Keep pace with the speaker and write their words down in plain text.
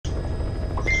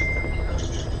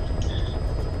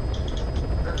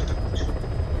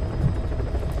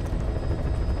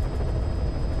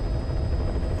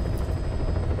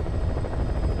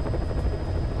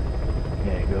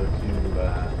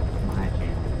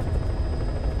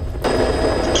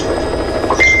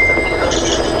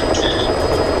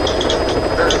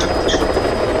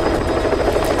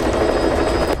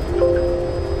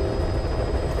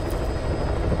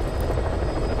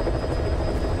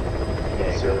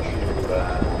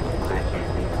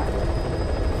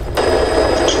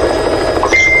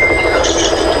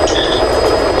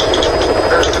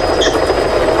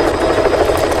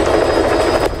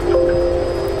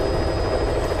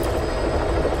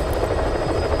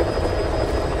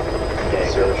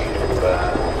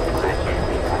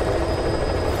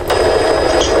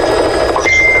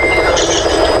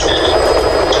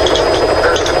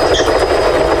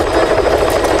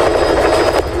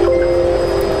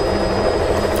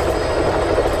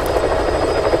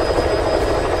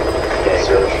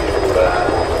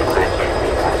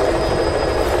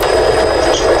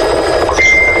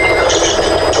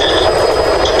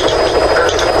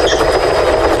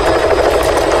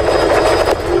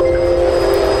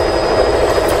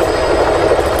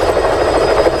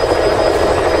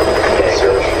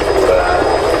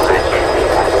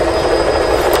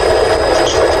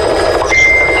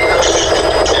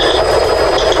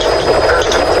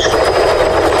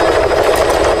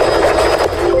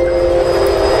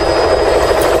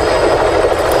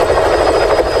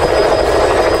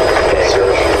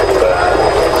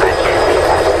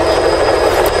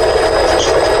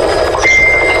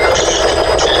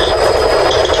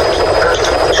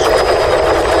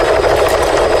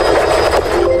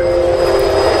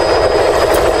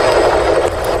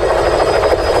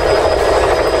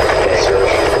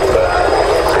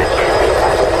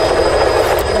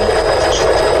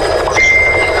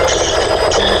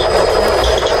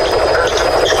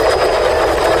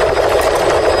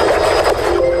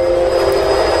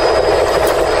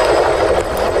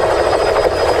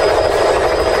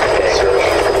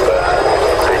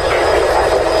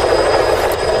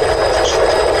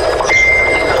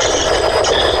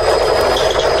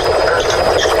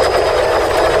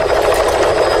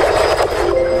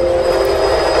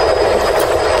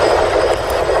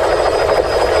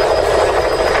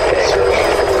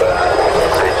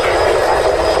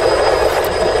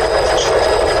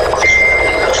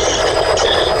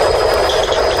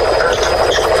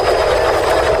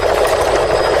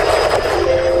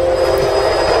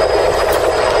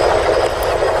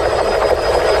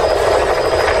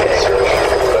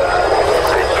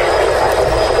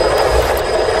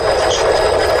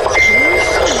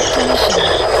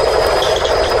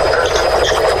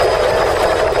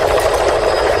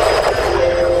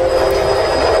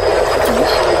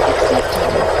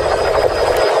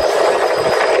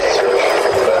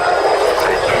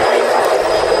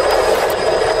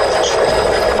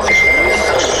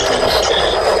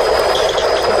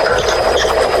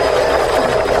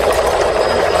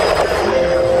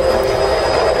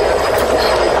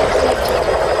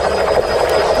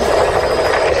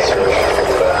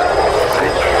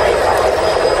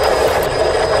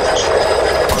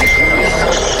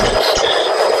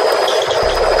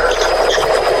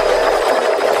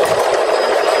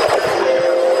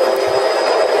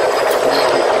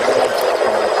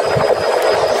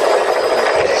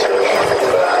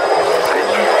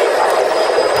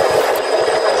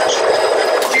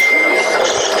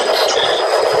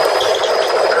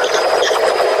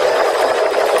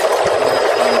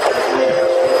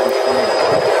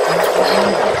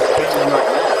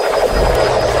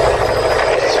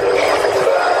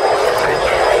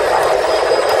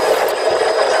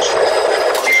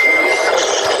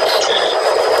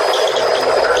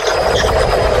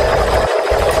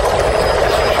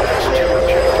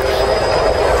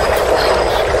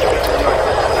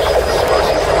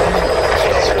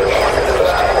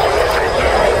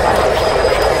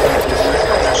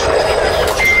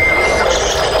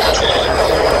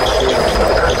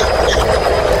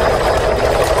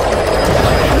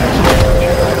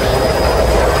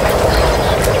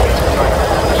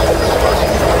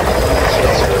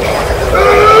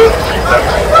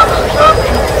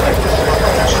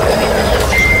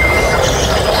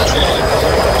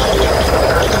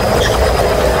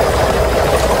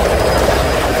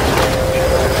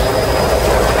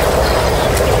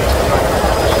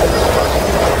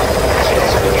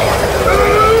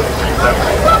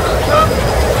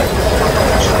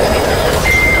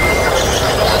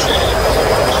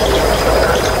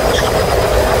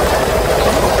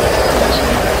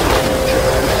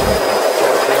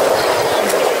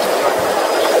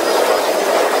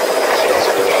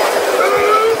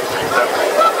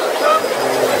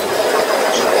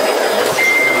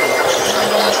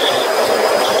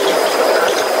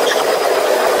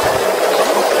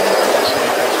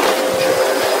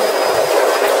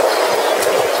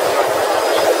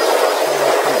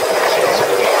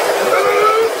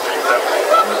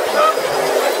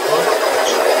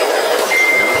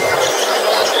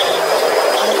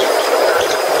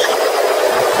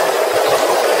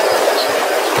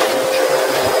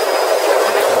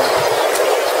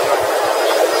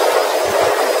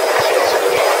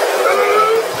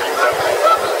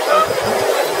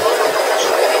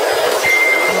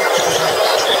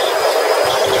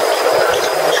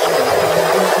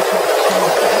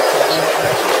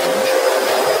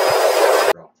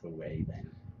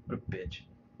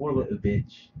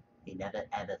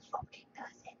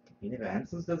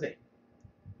answers, does it?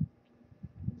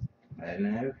 I don't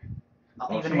know.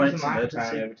 Even when it's microphone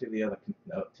emergency. over to the other,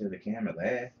 up to the camera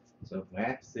there. So if we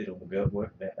have to, it'll go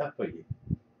work better for you.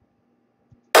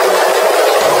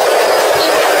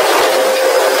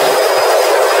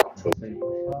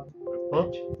 What?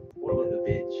 What about the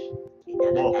bitch?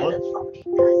 What?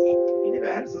 He never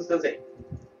answers, does it?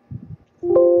 I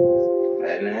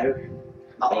don't know.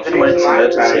 Even when it's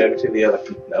microphone emergency. over to the other,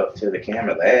 up to the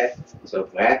camera there. So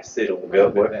if we have to, it'll go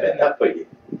work better for you.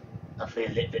 I feel a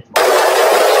little bit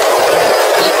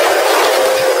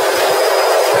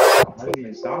I didn't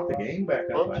even start the game back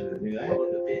up. I didn't do that. What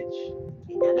about the bitch?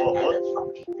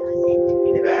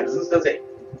 He never answers, does it?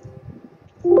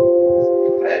 I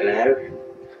don't know.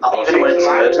 Even when it's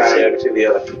emergency. over to the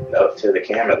other, up to the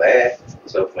camera there.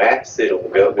 So if we have to, it'll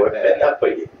go work better for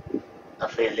you. I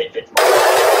feel a little bit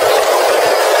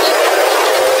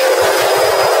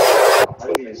I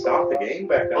didn't even start the game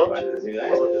back up. I didn't do that.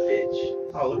 What about the bitch?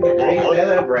 Oh, look at me.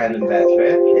 Hello, Brandon. That's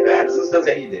fair. He never answers, does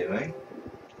it? What are you doing?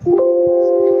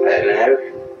 I don't know.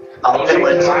 Even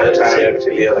when it's emergency. over to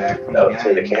the other, up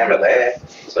to the camera there.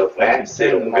 So if we have to,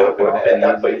 it'll go work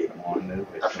better for you.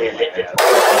 I feel a little bit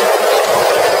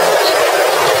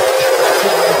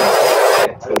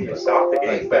Start the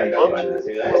game back up. I didn't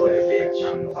do that.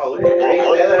 Bitch. Oh, look at me.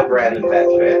 Hello, Brandon. That's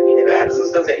fair. He never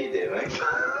answers, does it? What are you doing?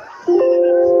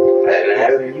 I don't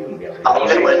know.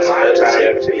 Even when it's emergency.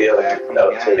 over to the other,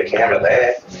 up to the camera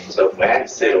there. So if we have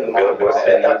to, it'll go work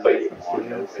better for you.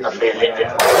 I feel a little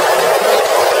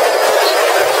bit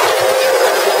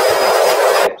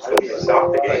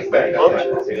Start the game back up. I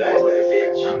didn't do that.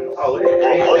 Bitch. Oh, look at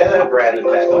me. Hello, Brandon.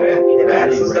 That's fair. He never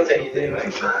answers, does it? What are you doing?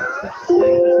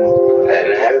 I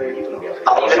don't know.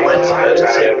 Even when it's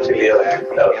emergency. over to the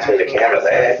other, up to the camera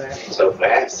there. So if we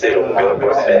have to, it'll go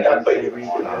work better for you.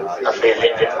 I feel a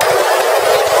little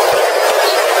bit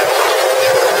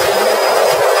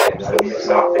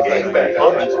Start the game back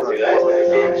up. I didn't do that.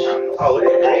 Bitch. Oh, look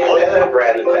at me. Hello,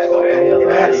 Brandon. That's fair. He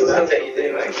never answers, does it?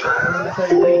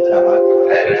 What are you doing?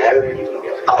 I don't know.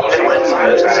 Even when it's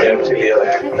emergency. over to the other,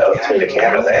 up to the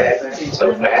camera there.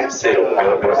 So if we have to, it'll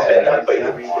go work better for you.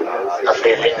 I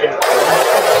feel a little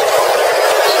bit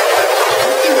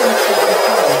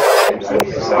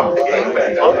Stop the game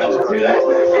back up. I didn't do that.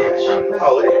 Bitch.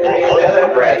 Oh, look at me.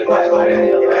 Hello, Brandon. That's fair.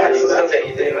 He never answers, does it? What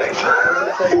are you doing?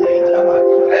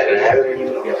 I don't know.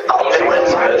 Even when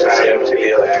it's emergency. over to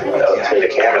the other, up to the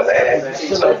camera there.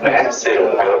 So if we have to,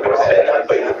 it'll go work better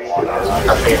for you.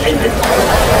 I feel a little bit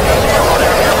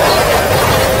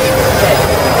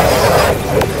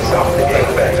Stop the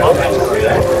game back up. I didn't do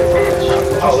that.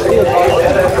 Bitch. Oh, look at me.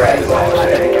 Hello, Brandon. That's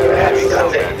fair. He never answers,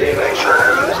 does it?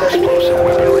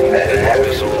 What are you doing? I don't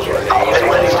know. Even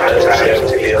when it's emergency. over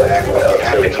to the other,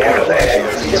 up to the camera there.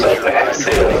 So if we have to,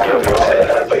 it'll go work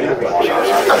better for you.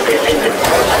 I feel a little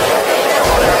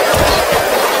bit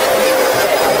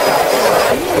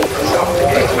Stop the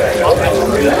game back up. I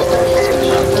didn't do that.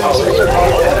 Oh, look at me.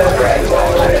 Hello, Brandon.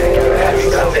 That's fair. He never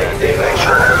answers, does it?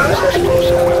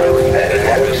 What are you doing? I don't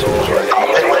know.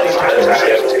 Even when it's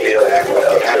emergency. over to the other,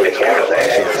 up to the camera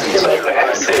there. So if we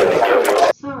have to, it'll go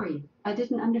work. Sorry, I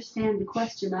didn't understand the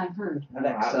question I heard.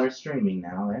 Alexa, we're streaming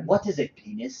now, then. What is it,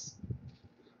 penis?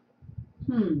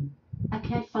 I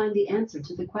can't find the answer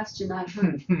to the question I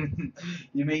heard.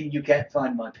 You mean you can't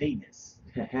find my penis?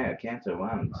 Cancer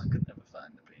wounds. I could never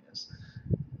find the penis.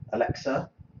 Alexa,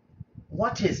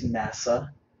 what is NASA?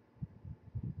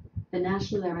 The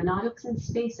National Aeronautics and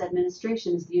Space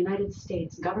Administration is the United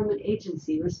States government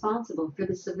agency responsible for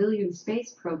the civilian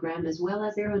space program as well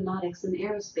as aeronautics and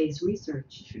aerospace research.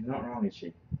 She's not wrong, is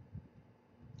she?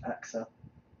 Alexa.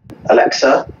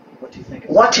 Alexa, What do you think?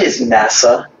 what is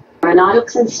NASA?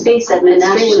 Aeronautics and Space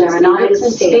Administration, Aeronautics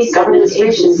and Space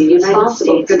Administration is the United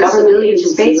States government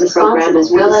space program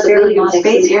as well as aeronautics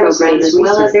space program as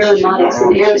well as aeronautics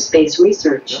and aerospace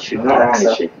research. She's not wrong,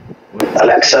 is she?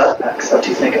 Alexa, What do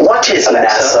you think? what is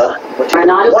NASA?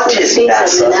 Aeronautics What and is Space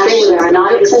NASA? Administration,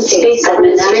 Aeronautics and Space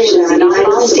Administration,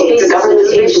 Aeronautics and Space government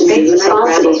space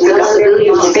program as well as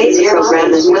aeronautics space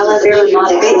program as well as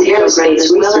aeronautics and aerospace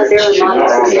as well as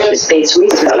aeronautics and aerospace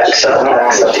research. Alexa,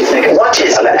 What do you think? what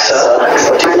is Alexa?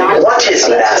 What is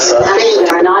NASA?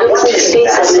 Aeronautics and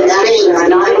Space Administration,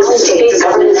 Aeronautics and Space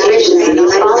government space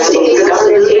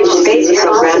government space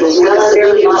program as well as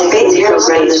aeronautics space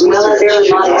program as well as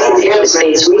aeronautics and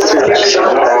aerospace research.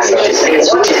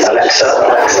 What is Alexa?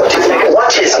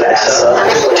 What is NASA?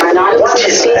 Aeronautics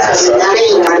and Space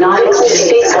Administration, Aeronautics and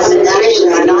Space Administration,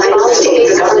 Aeronautics and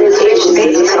Space government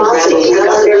space program as well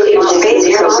as aeronautics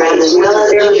space program as well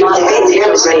as aeronautics and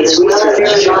aerospace as well as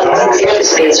aeronautics and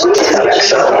aerospace research.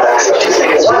 Alexa,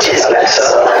 what is Alexa?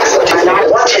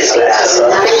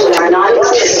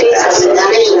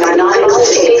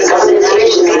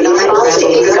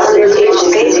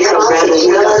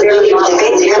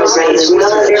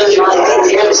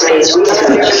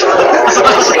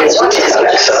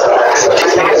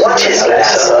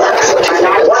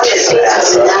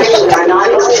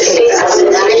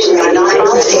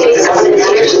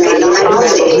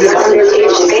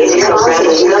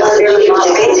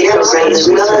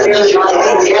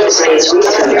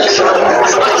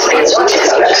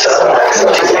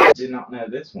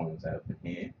 this one's open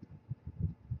here.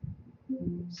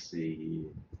 Let's see.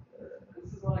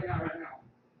 This is what I got right now.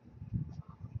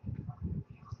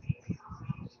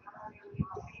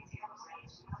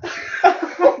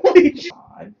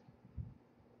 Five.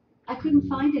 I couldn't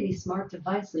find any smart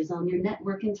devices on your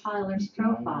network in Tyler's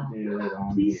profile. Do it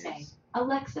on Please his. say,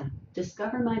 Alexa,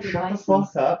 discover my Shut the devices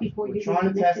fuck up. before We're using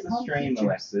trying to test connected the home stream, features.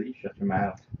 Alexa. You shut your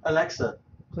mouth. Alexa,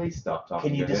 Please stop talking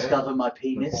can you to her discover my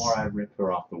penis? before I rip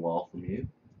her off the wall from you.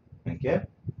 Thank you.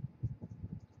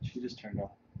 She just turned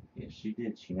off. Yes, she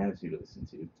did. She knows who to listen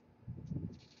to.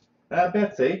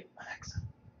 Betsy.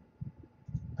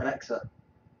 Alexa,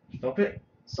 Stop it.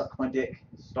 suck my dick.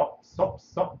 Stop.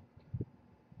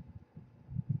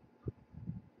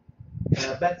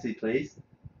 Betsy, please.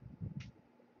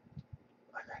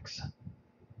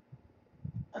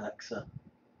 Alexa,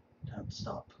 don't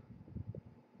stop.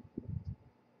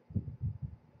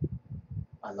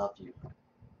 I love you.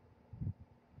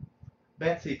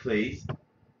 Betsy, please.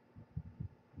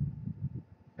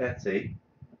 Betsy.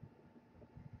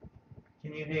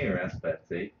 Can you hear us,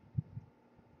 Betsy?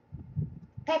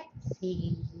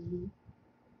 Betsy.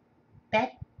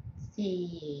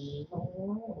 Betsy.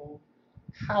 Oh.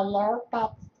 Hello,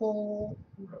 Betsy.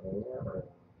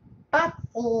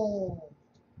 Betsy.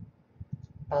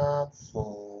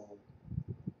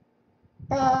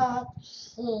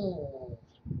 Betsy.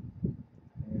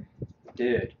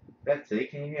 Dude. Betsy,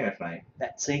 can you hear us, mate?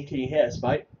 Betsy, can you hear us,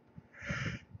 mate?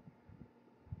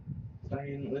 So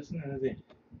you didn't listen, is it?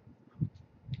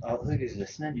 I don't think he's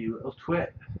listening. You little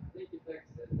twit. I think you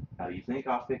fixed it. Oh, you think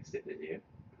I fixed it, did you?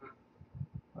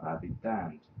 Well, I'd be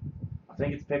damned. I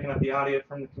think it's picking up the audio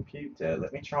from the computer.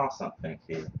 Let me try something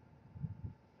here.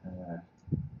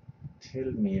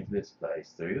 Tell me if this plays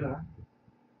through, huh?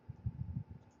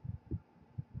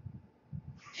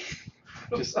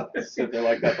 Just sit there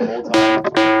like that the whole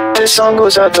time. This song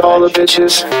goes out to all the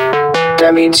bitches.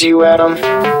 That means you, Adam.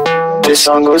 This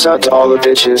song goes out to all the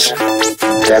bitches.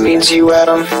 That means you,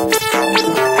 Adam.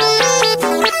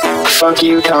 Fuck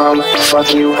you, Tom.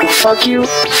 Fuck you. Fuck you.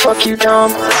 Fuck you, Tom.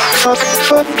 Fuck.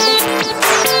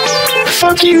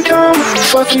 Fuck you, Tom.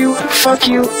 Fuck you. Fuck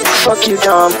you. Fuck you,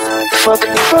 Tom.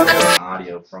 Fuck.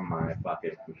 Audio from my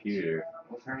fucking computer.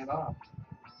 We'll turn it off.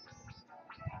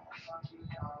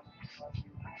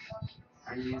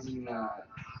 Are you using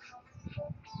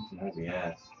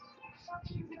Yes.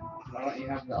 why don't you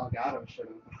have the Elgato shit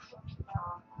open?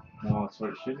 No, it's what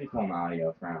it should be pulling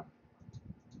audio from.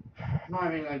 No,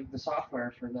 I mean like the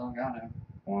software for the Elgato.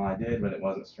 Well, I did, but it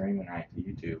wasn't streaming right to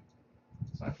YouTube.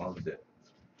 So I closed it.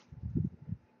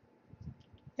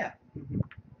 Yeah.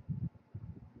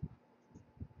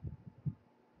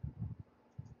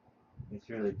 It's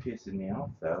really pissing me off,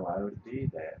 though. Why would it do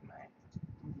that, man?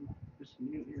 Just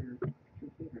mute your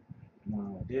computer.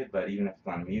 No, I did, but even if it's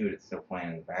on mute, it's still playing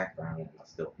in the background, and I'll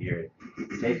still hear it.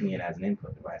 It's taking it as an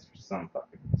input device for some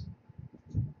fucking reason.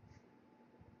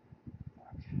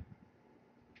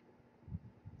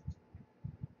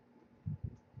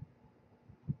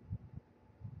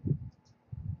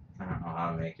 I don't know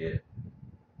how to make it.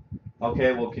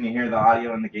 Okay, well, can you hear the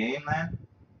audio in the game, then?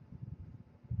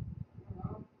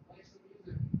 Play some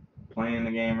music. Playing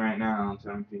the game right now.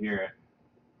 Tell me if you hear it.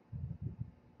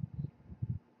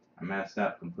 I messed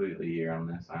up completely here on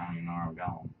this. I don't even know where I'm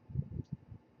going.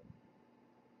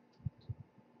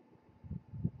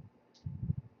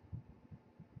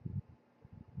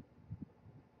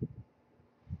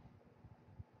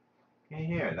 Can you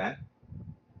hear it then?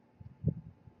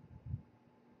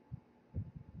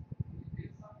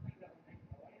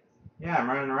 Yeah, I'm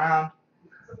running around.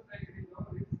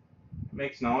 It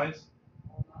makes noise.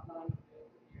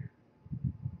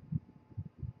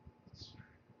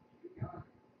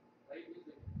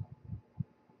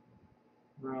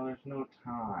 Bro, there's no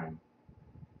time.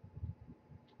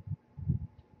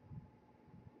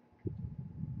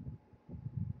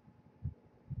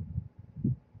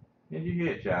 Did you hear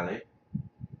it, Charlie?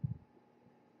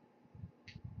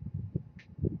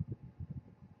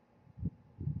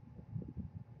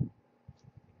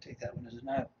 Take that one as a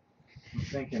no. I'm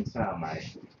thinking so,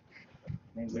 mate.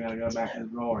 Means we gotta go back to the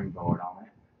drawing board on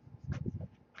it.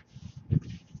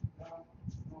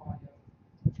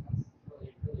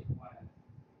 Really quiet.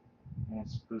 Yeah,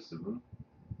 it's possible.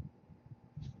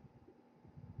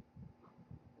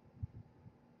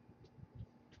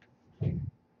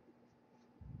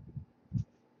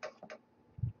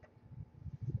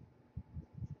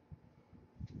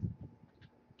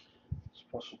 It's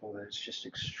possible that it's just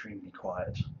extremely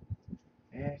quiet.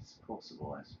 Yeah, it's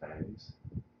possible, I suppose.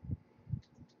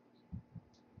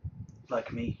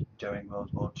 Like me during World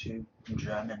War II in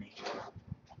Germany.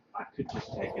 I could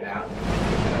just take it out.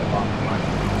 Bottom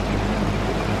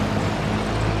line.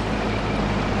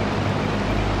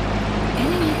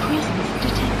 Enemy presence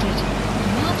detected.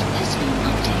 Map has been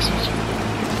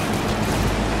updated.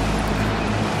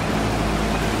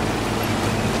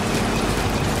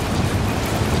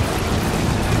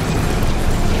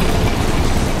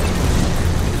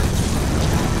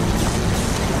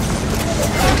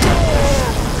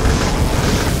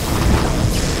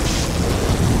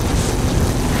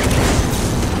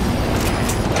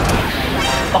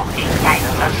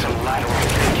 That's some lateral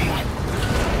thinking.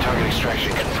 Target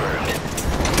extraction confirmed.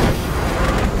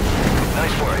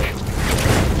 Nice work.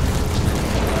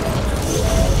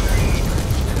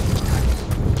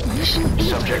 Mission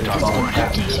Subject on board.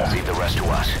 updated. Leave the rest to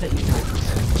us.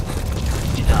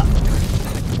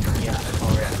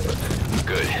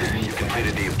 Good. You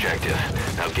completed the objective.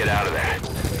 Now get out of there.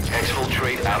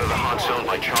 Exfiltrate out of the hot zone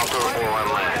by chopper or on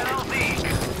land.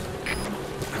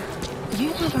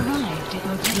 You have arrived at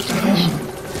your destination.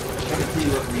 Trying to see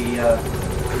what the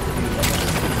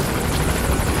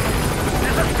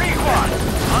This is P1.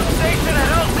 On station at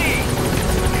LZ.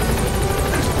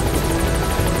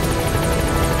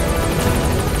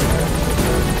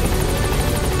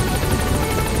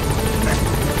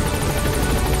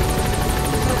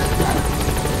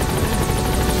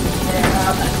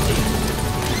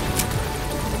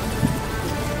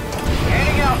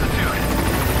 Gaining altitude.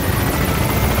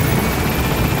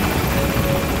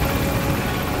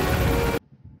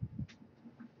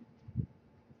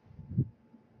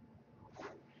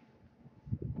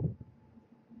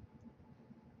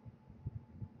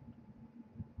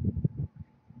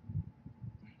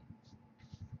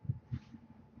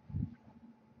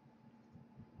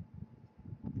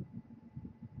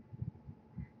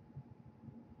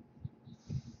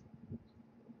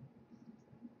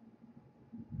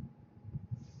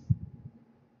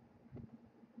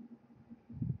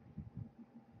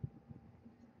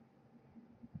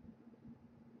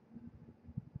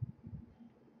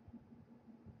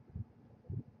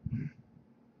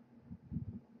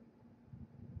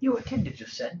 you what Tinder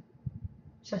just said.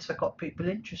 Says I got people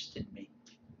interested in me.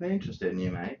 They're interested in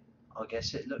you, mate. I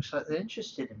guess it looks like they're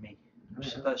interested in me. I'm Yeah.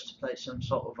 supposed to play some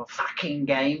sort of a fucking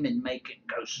game and make it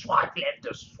go swipe left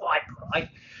or swipe right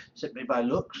simply by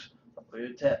looks. We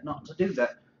would not to do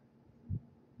that.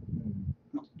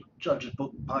 Not to judge a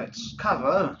book by its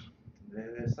cover.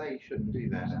 They say you shouldn't do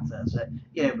that. That's it.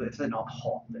 Yeah, but if they're not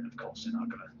hot, then of course you're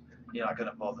not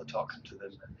gonna bother talking to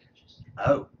them.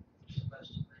 Oh.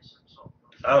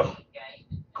 Oh.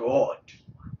 God.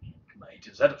 Mate,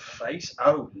 is that a face?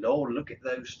 Oh Lord, look at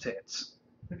those tits.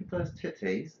 Look at those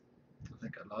titties. I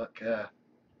think I like You I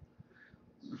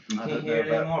can't don't hear know any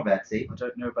about- more, Betsy. I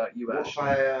don't know about you, What if Ashley.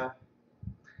 I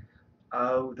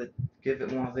Oh, the give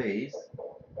it one of these?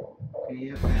 Can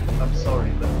you hear it now? I'm sorry,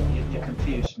 but you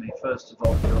confused me. First of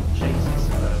all, you're on Jesus,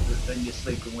 then you're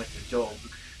sleeping with the dog,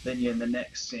 then you're in the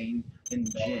next scene in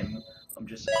the gym.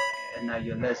 And now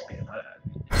you're lesbian.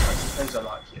 I suppose I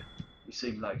like you. You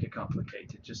seem like you're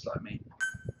complicated, just like me.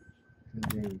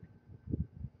 Indeed.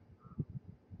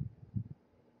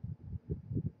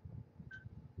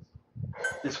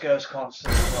 This girl's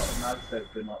constantly got her mouth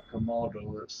open like a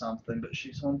model or something, but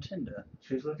she's on Tinder.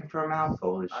 She's looking for a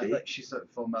mouthful, is I she? think she's looking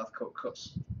for mouth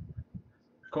cockcocks.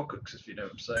 Cockcocks, if you know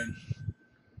what I'm saying.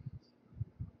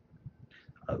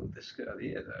 Oh, this girl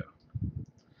here,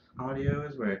 though. Audio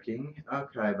is working.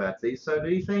 Okay, Betsy. So do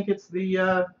you think it's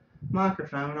the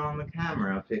microphone on the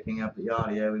camera picking up the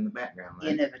audio in the background You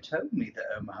there? never told me that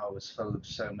Omaha was full of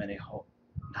so many hot,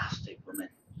 nasty women.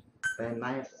 They're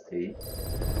nasty.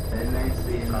 They're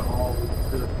nasty in all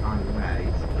good kind of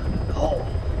ways. Oh,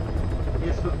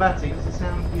 Yes, but Betsy, does it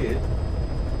sound good?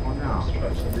 Or not? let's try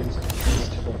to lose at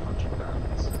least 400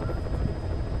 pounds.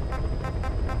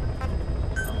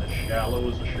 I'm as shallow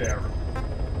as a shower.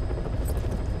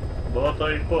 But I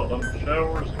tell you what, them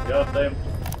showers and goddamn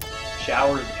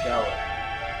showers a shower.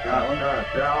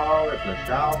 It's a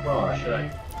shower boy. Should I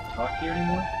talk to you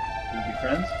anymore? Should we be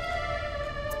friends?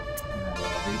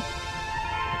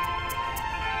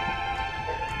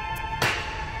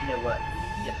 You know what?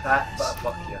 You're fat, but I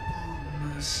fuck you.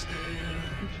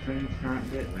 Extreme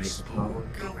current bit rate is lower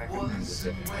than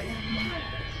recommended.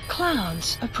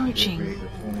 Clouds approaching. Bit rate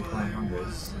of 2500.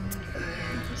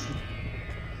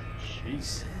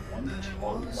 Jeez, one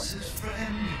tall one.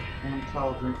 One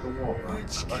tall drink of water. I like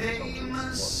tall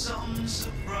drinks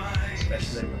of water.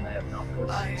 Especially when they have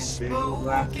knuckles. Big old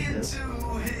glasses.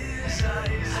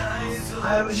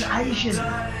 I was Asian.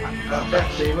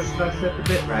 Betsy, what's supposed to set the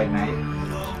bit rate, mate?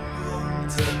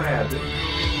 To the browser.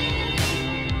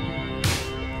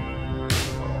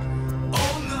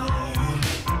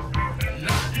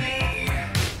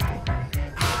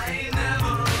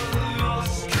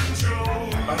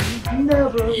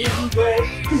 never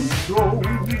lost control.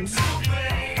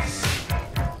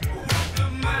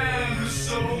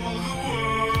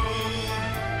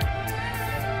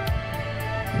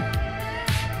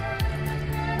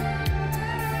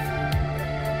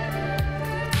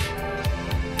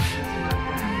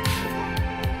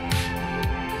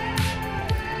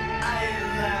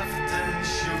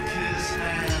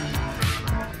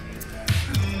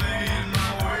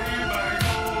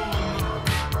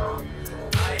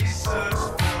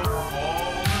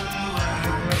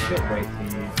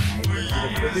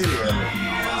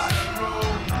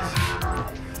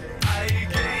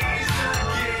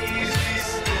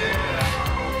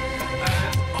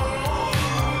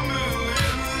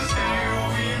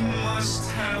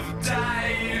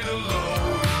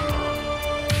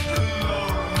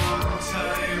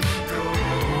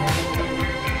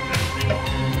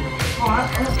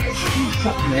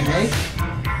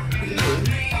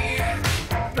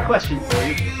 A question for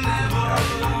you.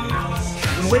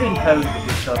 When we encode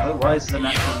with each other, why is the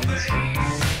natural instinct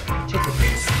typically?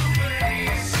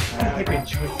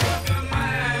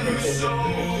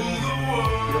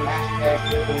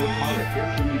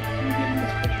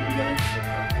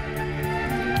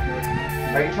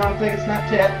 Are you trying to take a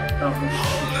Snapchat?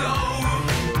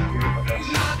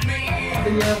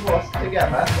 The of us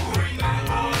together.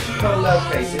 Put those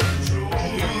faces.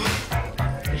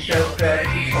 To show that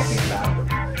you're talking about.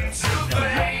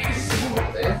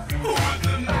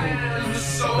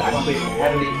 How do we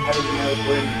know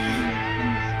when in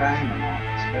Spain or not? I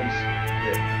suppose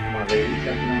that one of these,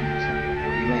 what do you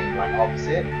mean? Like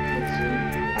opposite? I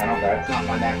don't know, it's not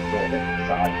my natural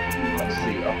side. Let's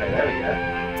see, okay, there we go.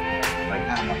 Like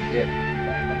how much dip? A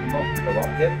lot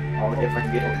of dip? All the different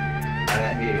dips. And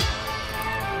that here.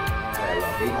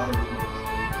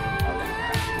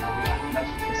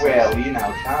 Well, you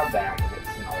know, child down it's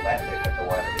that dip at the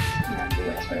way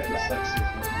it's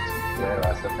well, I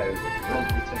suppose it's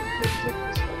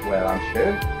well, I'm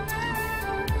sure.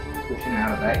 Pushing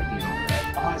out of that, you know.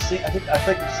 Oh, I see. I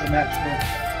think it's a natural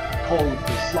cold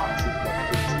for slots is what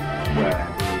it is. Well, I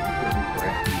believe you could be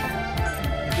correct. You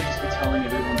could just be telling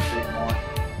everyone to be more.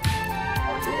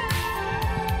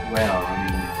 Well, I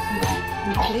mean, it's not.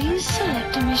 Please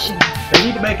select a mission. They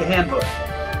need to make a handbook.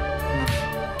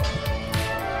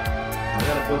 I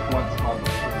got a book once called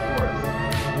The Forest.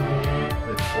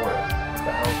 The Forest. What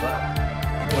the hell's that?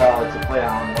 Well, it's a play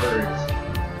on words.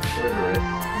 Clitoris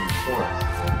and forest.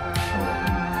 So when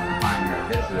you find you're a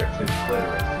visitor to the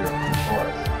clitoris, you're in the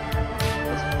forest.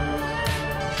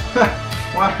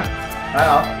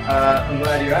 Well, I'm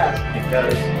glad you asked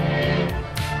because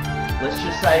let's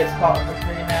just say it's part of the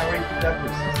female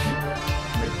reproductive system.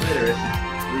 The clitoris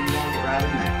is where you want to get right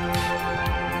in there.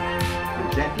 But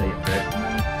gently at first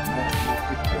and then more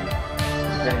quickly,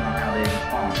 depending on how they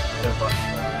respond.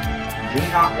 Do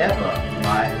not ever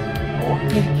bite or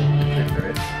pinch the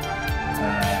clitoris.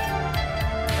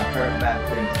 I've heard bad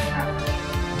things can happen.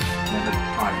 Never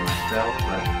tried myself,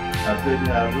 but a good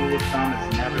rule of thumb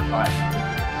is never bite the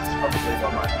clitoris. It's probably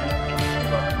what my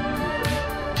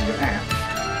Your hand?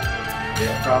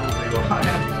 Yeah, probably what my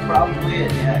hand. Probably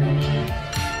it, yeah.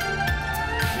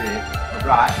 Yeah,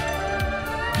 right.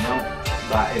 Don't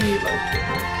bite any of those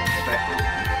clitoris, especially.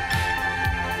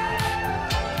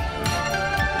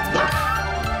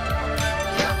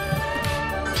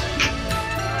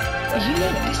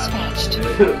 Unit dispatched.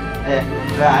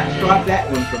 Right, strike that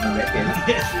one from the record.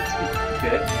 Yes, it's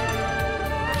Good.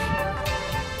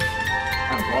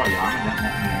 I'm sorry, I'm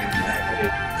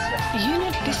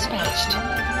Unit dispatched.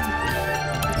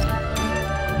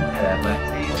 let's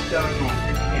see what's going on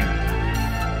in here.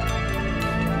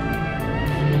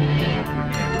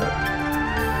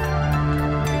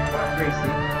 Quite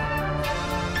crazy.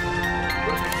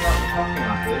 What's talking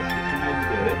like this? But you know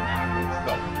good.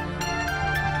 Stop.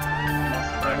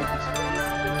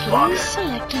 Please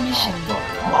select a mission.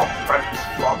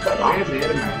 Where's the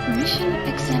other man? Mission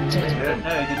accepted. No,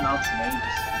 he didn't answer me. He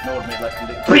just ignored me like a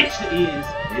little bitch that he is.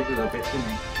 He is a little bit to me.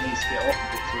 He needs to get off of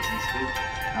it so he can speak.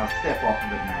 I'll step off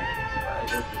of it now.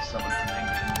 There's someone from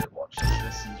England that watches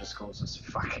this and just calls us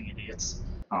fucking idiots.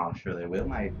 Oh, I'm sure they will,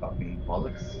 mate. Fucking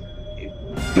bollocks. You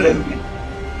blooming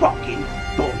fucking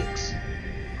bollocks.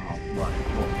 Oh, what?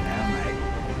 What now, mate?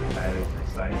 About it,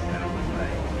 say so, wouldn't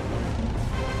they?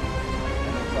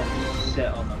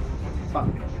 Set on the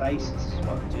fucking faces is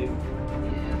what I do. You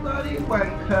bloody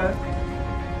wanker.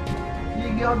 You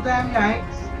goddamn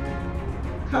Yanks.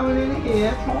 Coming in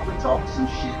here, trying to talk some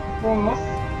shit for us.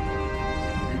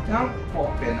 You don't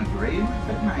fucking agree with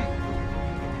it, mate.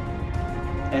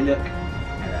 Hey look,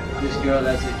 this girl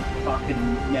has it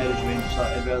fucking nose ring just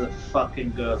like every other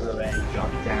fucking girl around.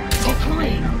 Damn it.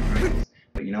 Deploying.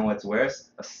 But you know what's worse?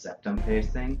 A septum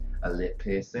piercing, a lip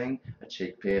piercing, a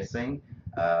cheek piercing.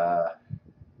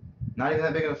 Not even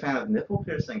that big of a fan of nipple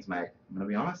piercings, mate. I'm gonna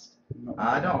be honest.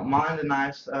 I don't mind a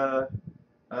nice,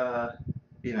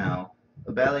 you know,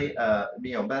 a belly,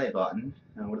 belly button.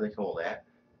 What do they call that?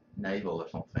 Navel or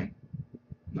something.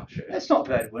 I'm not sure. It's not a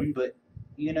bad one, but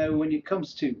you know, when it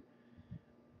comes to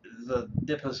the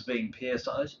nipples being pierced,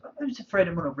 I was afraid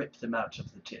I'm going to rip them out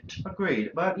of the tit.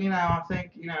 Agreed, but you know, I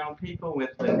think people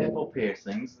with the nipple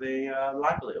piercings, they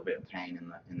like a little bit of pain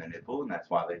in the nipple, and that's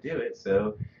why they do it.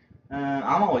 So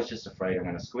I'm always just afraid I'm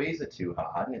going to squeeze it too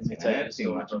hard, and it's going to hurt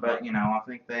too much. But you know, I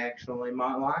think they actually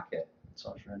might like it.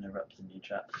 Sorry for interrupting you,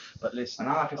 chap. But listen,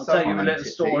 And I'll tell you a little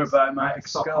story about my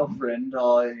ex-girlfriend.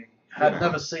 I had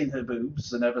never seen her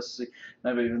boobs, and never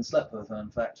even slept with her. In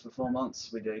fact, for 4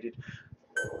 months we dated.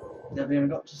 Never even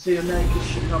got to see her naked.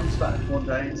 She comes back one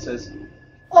day and says,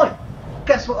 "Oi,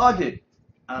 guess what I did?"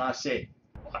 And I said,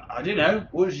 "I don't know.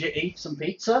 Did you eat some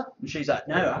pizza?" And she's like,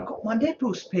 "No, I got my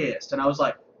nipples pierced." And I was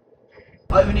like,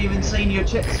 "I haven't even seen your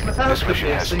tits without This the mission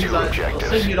has piercings. two I objectives.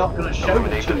 assume you're not going to show it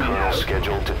Eliminate to the me now." colonel's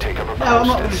schedule to take up a No, I'm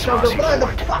not post going at to show them. Why the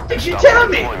Swazi fuck did you Stop tell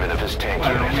me? deployment of his tank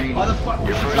Well, I unit. mean, Why the fuck Your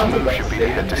did you first tell me? move should be to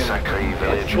head to Sakri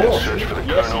village and search for the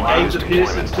Yes, colonel he and gave his the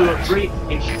piercings deployment to a plan. free,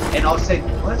 and I said,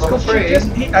 "Well, that's For because free? she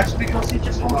doesn't. That's because he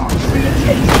just wants to see your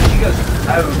tits." And she goes,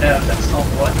 "Oh no, that's not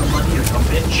right. I'm money, you dumb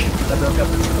bitch." I broke up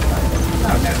with her.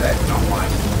 No, that's not why.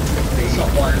 It's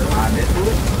not why. My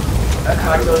nipples. That's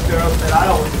like those girls that I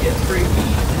always get freaky.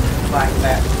 Like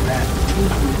that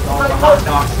all the hot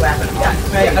dog slapping hot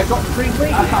face. Yeah, I got free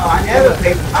weed. I never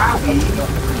paid my weed.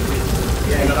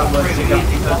 Yeah, you got free weed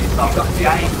because you got the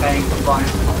gang bang for buying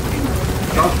fucking.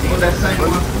 Well, that same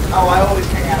one. Oh, I always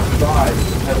hang out with guys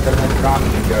that are drunk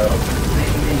and girls.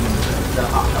 Same thing, the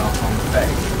hot dog on the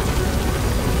face.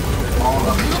 All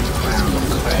of them around on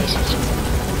the face.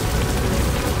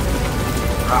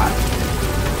 Right.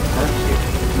 That's it.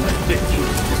 Be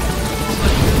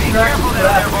careful down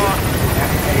there, boss.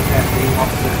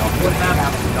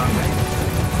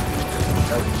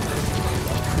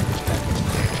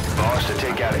 Boss, to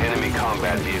take out enemy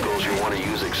combat vehicles, you want to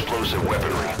use explosive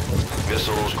weaponry.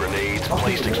 Missiles, grenades,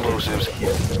 placed explosives.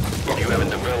 If you haven't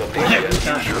developed these yet,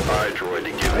 use your iDroid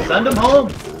to give you Send them home.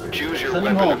 Choose your Send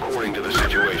them weapon home. according to the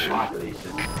situation.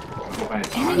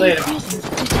 Enemy Later. presence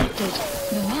detected.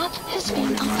 The map has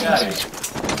been updated.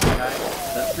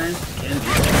 That's nice.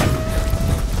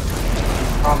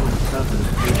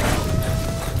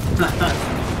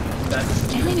 That's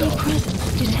Enemy presence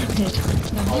detected.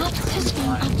 The map has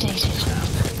been updated.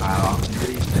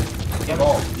 Get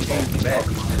off. You can't be back.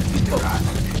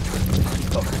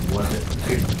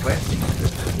 Here's the question.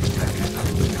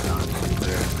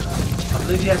 I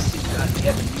believe he has to use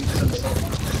some sort of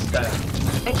stone.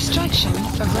 Extraction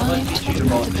arrived at the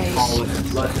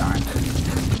base. Blood dye.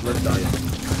 Blood dye.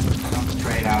 Comes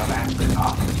straight out of Africa.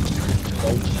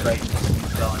 Gold straight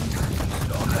line.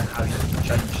 How you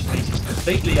change species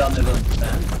completely, I'll never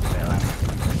understand.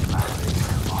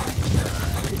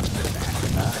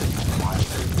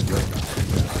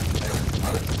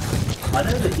 I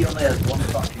know that he only has one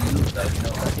fucking move though, you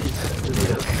know what that is?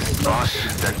 Boss,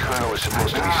 that colonel is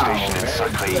supposed to be stationed in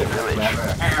Sakri village.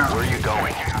 Where are you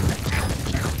going?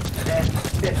 That's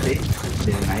 50.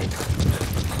 Mate.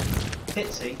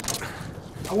 Pitsy.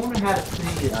 I wonder how to see,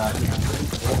 see if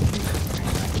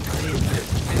there's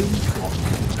two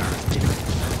walking currently.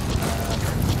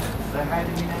 But how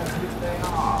do we know who they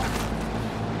are?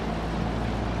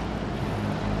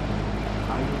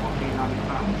 Are you walking on the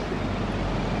phone?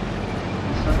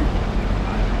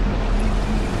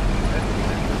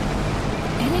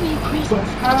 Enemy presence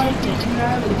detected. The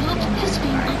map has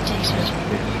been updated. Enemy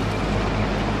presence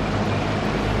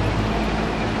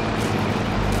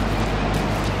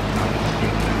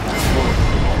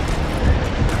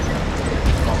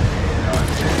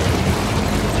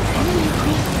detected.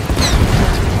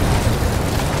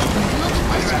 The map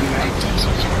has been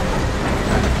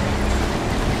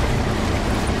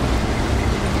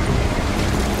updated.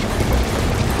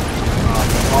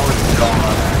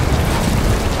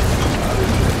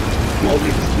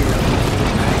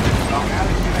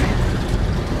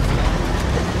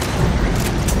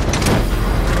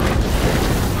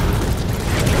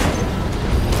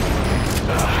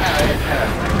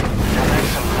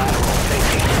 Some lateral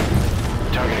thinking.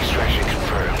 Target extraction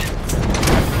confirmed.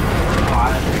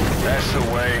 That's the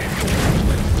way.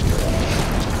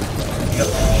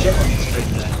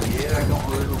 Yeah, I got a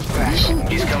little crack. Mission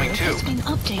He's coming too. has been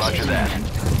updated. Roger that.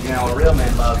 You know, a real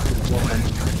man loves his woman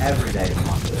every day of the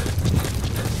month.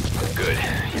 Good.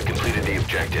 You can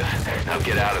objective. Now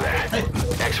get out of there.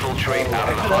 Exfiltrate out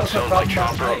of the hot zone by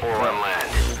chopper or on land.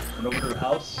 Went over to her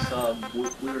house. We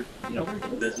were, we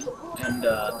were busy, and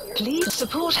Please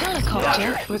support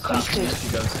helicopter requested. she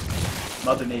goes,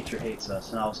 "Mother Nature hates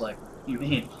us," and I was like, "You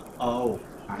mean?" Oh,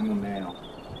 I'm a male.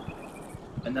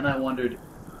 and then I wondered,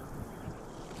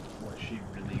 was she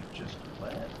really just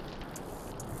wet?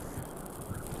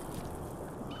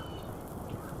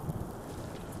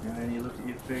 And then you looked at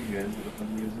your figure and it looked like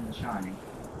he was in The Shining.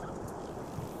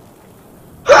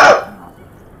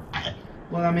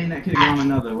 Well, I mean, that could have gone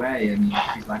another way, and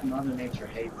she's like, Mother Nature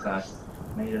hates us,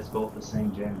 made us both the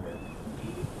same gender.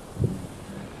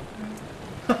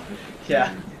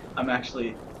 Yeah, I'm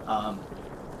actually,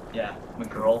 yeah, I'm a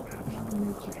girl. The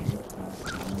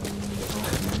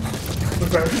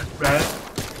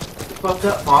fucked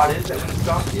up part is that when it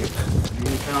stopped you, you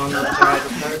fell on the other side of the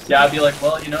person. Yeah, I'd be like,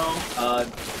 well,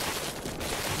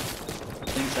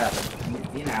 things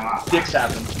happen. You know, Dicks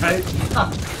happen, right?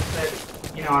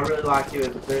 you know, I really like you as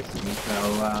a person, so,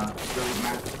 it doesn't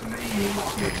matter to me if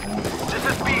you're born. This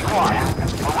is B-Quad.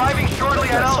 Arriving shortly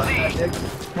at LZ.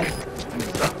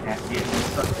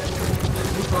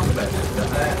 We'll talk about that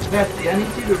stuff. Betsy, I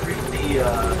need you to read the,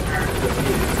 terms of the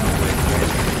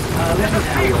This is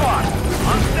B-Quad.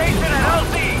 On station at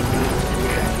LZ.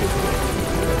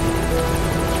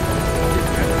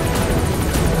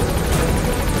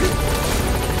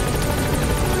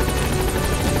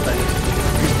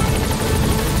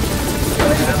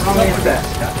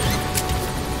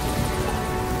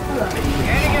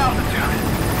 Gaining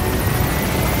altitude.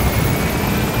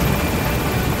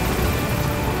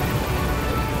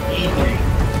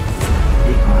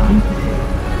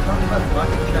 Talking about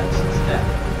bucket checks instead.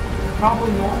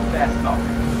 Probably not the best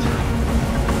option.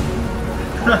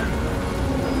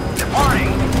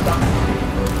 Departing.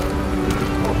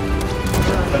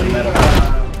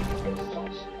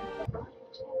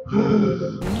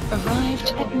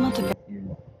 Arrived at Mother.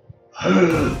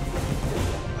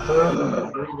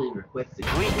 Really requested.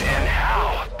 Sweet and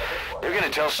how? They're gonna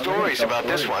tell stories about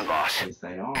this one, boss. Yes,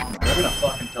 they are. They're gonna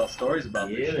fucking tell stories about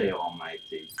this Yeah, shit. they are,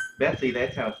 matey. Betsy,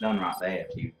 that's how it's done right there.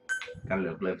 If you got a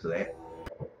little glimpse of that.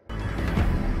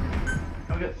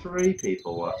 I've got 3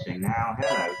 people watching now.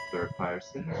 Hello, third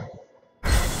person.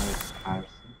 I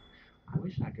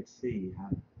wish I could see how.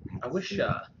 I wish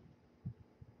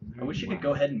you could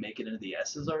go ahead and make it into the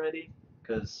S's already,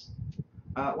 because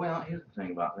well, here's the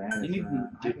thing about that. you need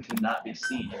to not be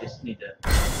seen. You just need to.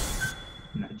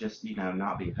 Just, you know,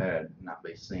 not be heard, not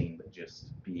be seen, but just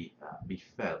be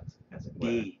felt, as it were.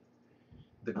 Be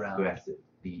the ground. Aggressive.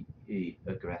 Be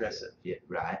aggressive. Yeah,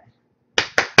 right.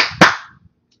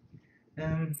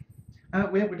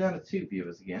 We're down to 2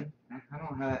 viewers again. I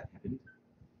don't know how that happened.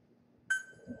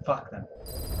 Fuck them.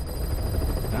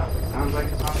 No, sounds like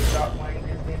it's time to start playing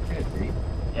Disney Infinity.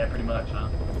 Yeah, pretty much, huh?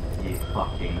 You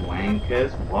fucking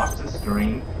wankers. Watch the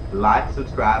stream. Like,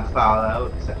 subscribe,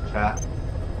 follow, etc.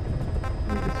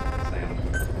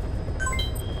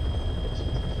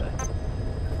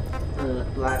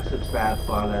 Like, subscribe,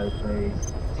 follow,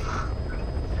 please.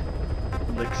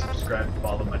 Like, subscribe,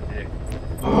 follow my dick.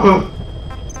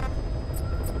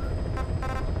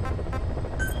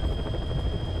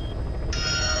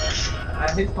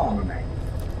 His phone name.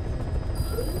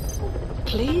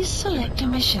 Please select a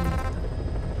mission.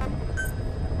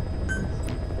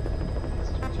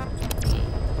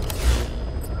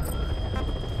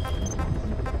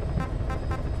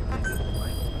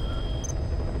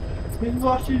 He's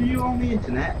watching you on the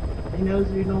internet. He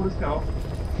knows you know what's called.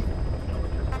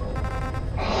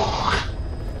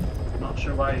 Not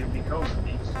sure why he'd be calling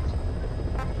me.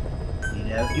 You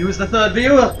know, he was the 3rd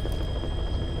viewer.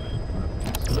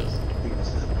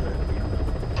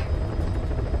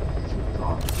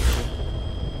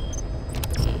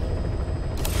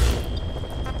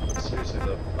 Seriously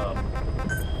though,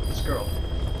 this girl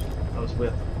I was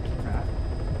with, Right.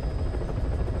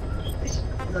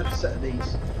 another set of these. A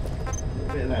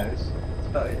little bit of those. That's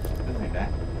about it. Doesn't make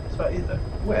that. That's about it though.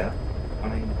 Well, I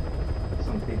mean,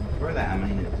 some people prefer that. I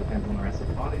mean, it depends on the rest of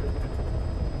the body, doesn't it?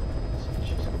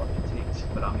 She's fucking petite,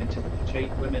 but I'm into the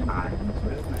petite women. I'm into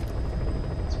it, isn't it?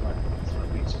 That's my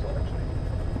weak spot actually.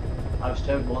 I was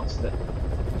told once that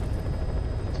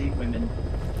petite women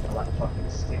are like fucking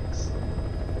sticks.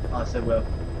 I said, well,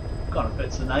 kind of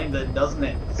fits the name then, doesn't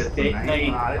it? Fits the Stick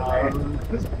name, right?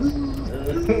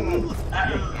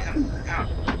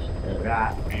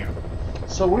 Right.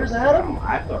 So where's Adam?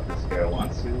 I thought this girl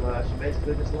once who she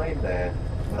basically just laid there.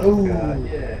 Like, Oh.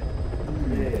 Yeah,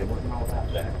 it wasn't all that.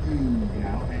 You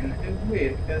know, and it was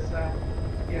weird because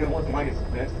you know, it wasn't like it's the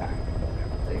first time.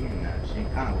 and she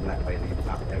kind of was that way the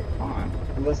entire time.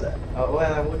 Who was that? Well,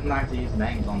 I wouldn't like to use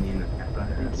names on the internet, but I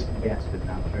think you can guess it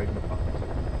now. I'm sure you can fuck it.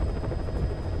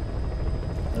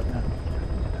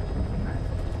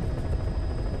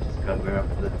 Just cover up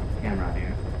the camera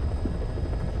here.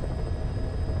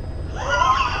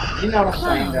 You know what I'm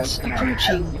saying, Clouds don't you?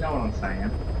 approaching. You know what I'm saying.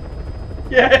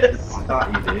 Yes! I thought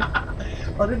you did.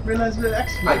 I didn't realize we were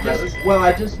extras.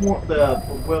 I just want the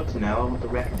world to know, I want the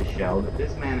record to show that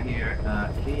this man here,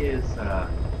 he is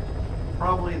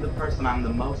probably the person I'm the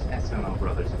most SNL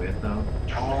brothers with. We're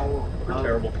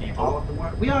terrible people. All of the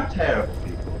work. We are terrible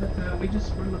people, but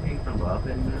we're looking for love,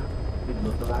 and we've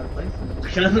looked a lot of places.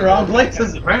 We're in the wrong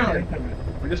places, apparently.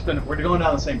 We're going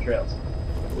down the same trails.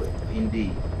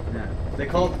 Indeed. Yeah. They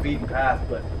call it the beaten path,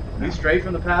 but we stray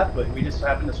from the path, but we just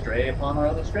happen to stray upon our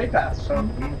other stray paths. So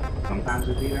sometimes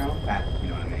we beat our own path, if you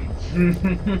know what I mean.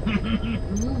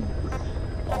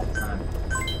 all the time.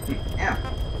 Yeah.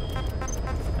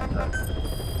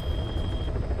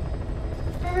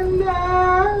 And I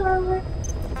will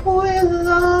always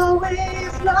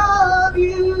love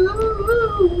you.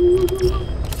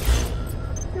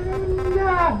 And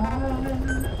I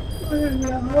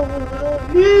will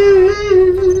love you.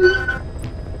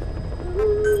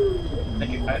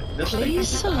 Please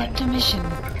select a mission.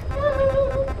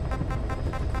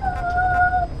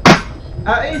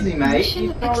 Easy, mate. Mission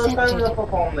You throw the phone accepted.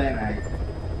 up on there, mate.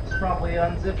 It's probably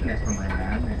unzipping it from there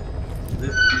now, isn't it?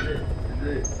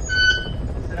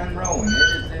 Is it unrolling it?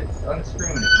 Is it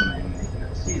unscrewing it from there, mate?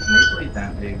 Excuse me, please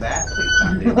don't do that. Please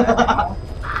don't do that.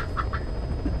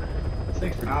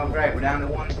 Oh, great, we're down to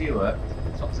one viewer.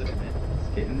 It's not zipping it. It's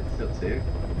kidding, it's still two.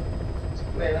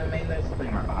 Wait, I mean, there's a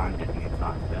thing right behind you you can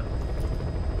talk about.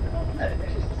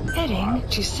 Heading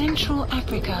to Central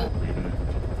Africa.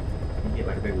 You get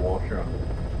like a big washer on it.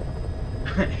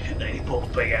 They put a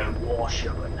big old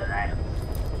washer under that.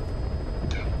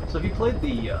 So have you played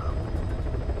the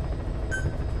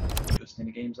newest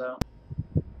indie games out?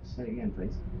 Say it again,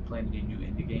 please. Playing any new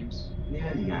indie games? New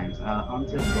indie games.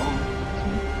 Until Dawn.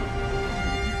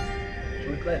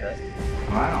 Should we play that?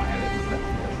 Well, I don't have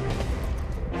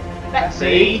it.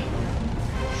 Betsy!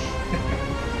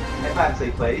 Hey,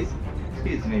 Betsy, please.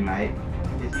 Excuse me, mate.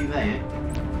 Is he there?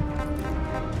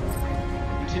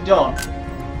 Is it done?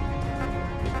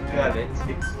 Got it.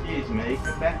 Excuse me.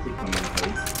 Can Betsy come in,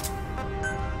 please?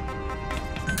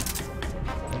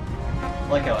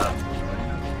 Like how Adam.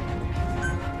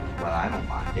 Well, I don't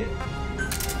mind it.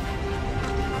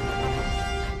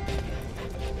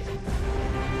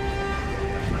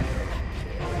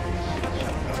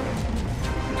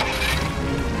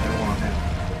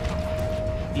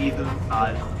 Either I.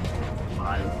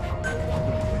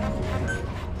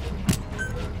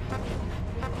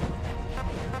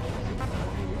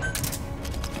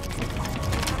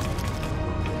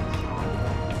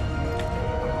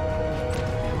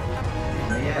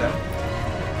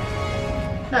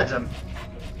 That's him.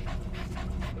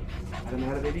 I don't know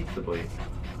how to be pizza boy.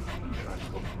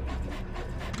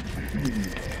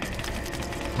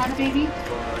 How to baby?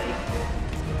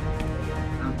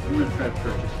 I'm gonna try to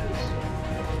purchase this.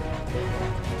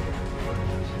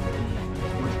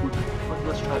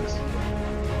 Let's try this.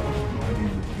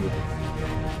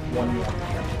 One more.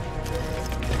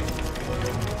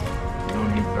 You don't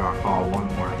need to draw a call one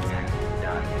more again.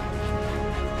 Done.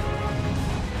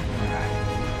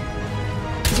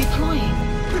 Deploying.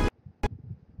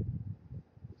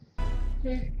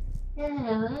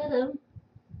 Yeah, Adam.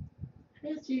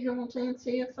 Is you gonna answer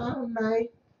your phone,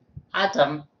 mate?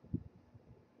 Adam.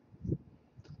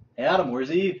 Hey Adam,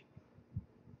 where's Eve?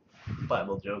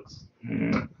 Bible jokes.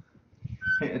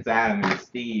 It's Adam and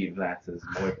Steve. That's his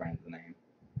boyfriend's name.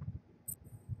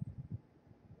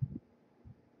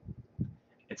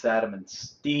 It's Adam and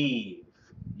Steve,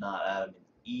 not Adam and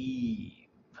Eve.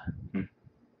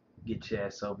 Get your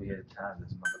ass over here to time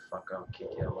this motherfucker. I'll kick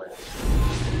your ass.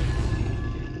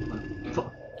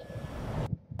 Fuck.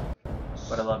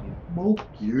 But I love you. Smoke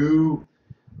you.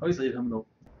 Always leave him the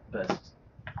best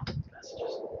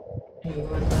messages. He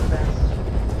was the best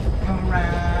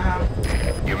around.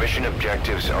 Your mission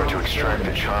objectives are to extract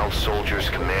the child soldier's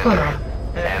commander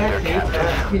and their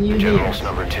captain, Can you Generals hear?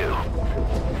 number 2.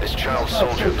 This child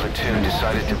soldier platoon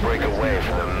decided to break away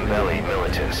from the Mbeli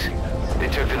militants. They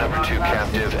took the number 2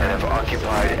 captive and have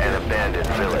occupied an abandoned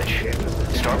village.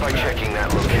 Start by checking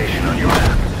that location on your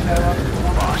map.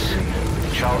 Boss,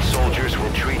 child soldiers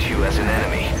will treat you as an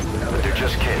enemy, but they're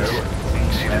just kids.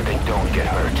 See that they don't get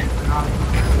hurt.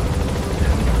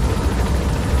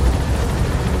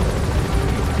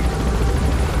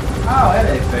 Oh,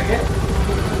 hello, Frigate.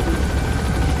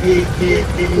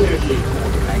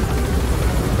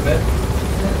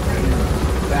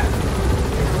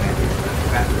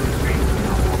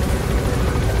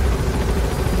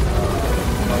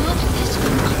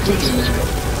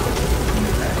 updated.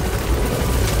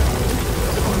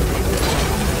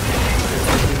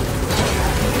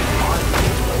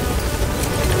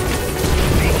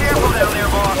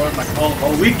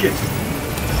 Oh, weekend!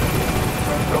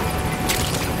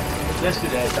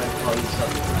 Yesterday I tried to call you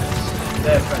something nice.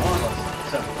 They're friends.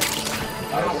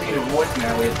 I don't see the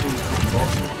voicemail with two people.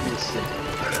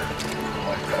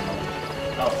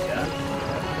 Oh, yeah?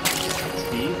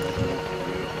 Steve?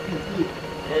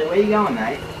 Where you going,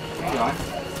 mate? Where you going?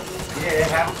 Yeah,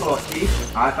 have a course, Chief.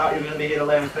 I thought you were going to be here at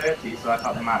 11:30, so I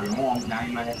thought there might be more. Now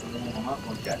you might have to warm them up,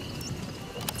 won't you?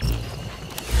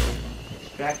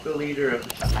 Extract the leader of the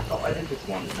child. I thought I did this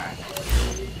one tonight.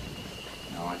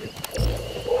 No, I didn't.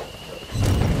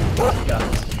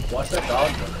 Guys, watch that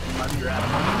dog though. It might be your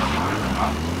animal.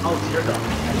 Oh, it's your dog.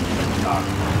 That's dog.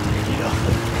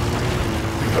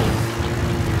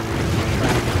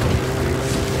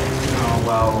 Oh,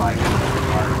 well, like,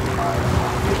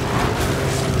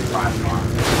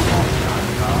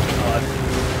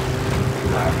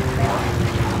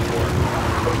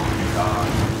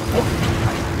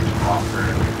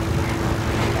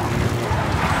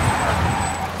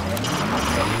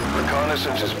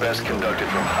 Reconnaissance is best conducted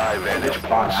from high vantage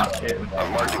points. I've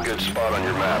marked a good spot on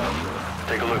your map.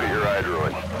 Take a look at your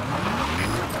iDroid.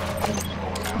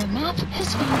 The map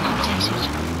has been updated.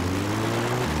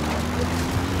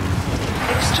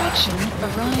 Extraction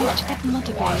arrived at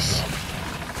Mother Base.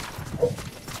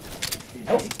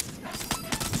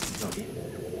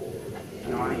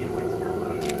 No, I ain't waiting.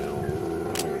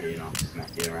 You know,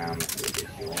 smack you around with the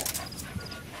visual.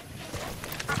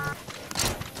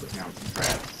 Put down some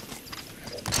crabs.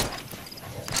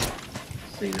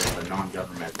 See, there's a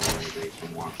non-governmental organization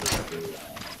wants us to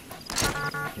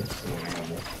get some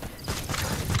animals.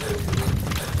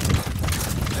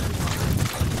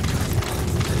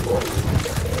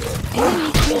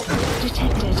 Enemy presence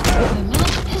detected. The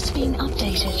map has been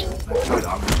updated. That's good,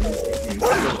 I'm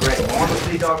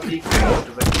honestly, dog keep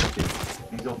because I kissed him.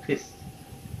 He's all pissed.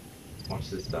 Watch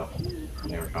this stuff.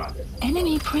 Never tried this.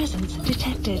 Enemy presence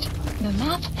detected. The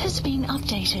map has been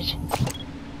updated.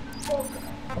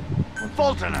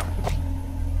 Fulton him!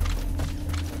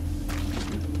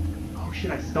 Oh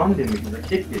shit, I stunned him because I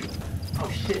kicked him. Oh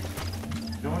shit.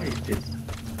 No one is pissed.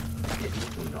 Get this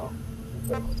one, dog.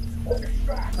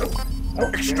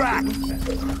 Extract!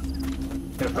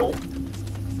 Careful.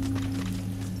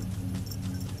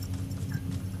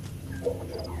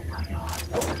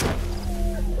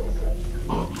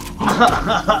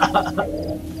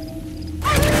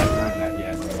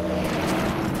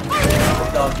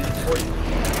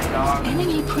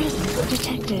 Enemy presence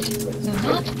detected. The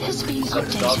map has been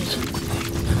updated.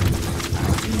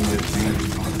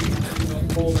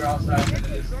 Colder outside than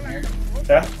it is in here.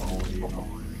 Yeah?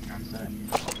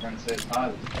 Trying to say it's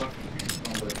hot.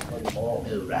 It's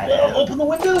Alright. Open the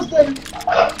windows then!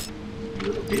 You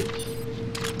little bitch.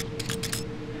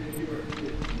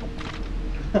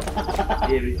 Yeah, but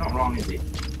he's not wrong, is he?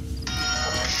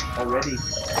 Already.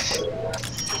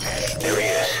 There he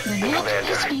is. The map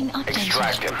has been Commander.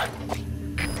 Extract updated. him.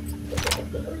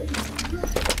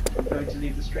 I'm going to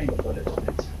leave the stream footage.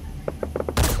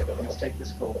 Let's take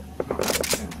this call.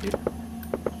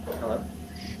 Hello?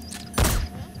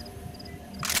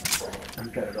 And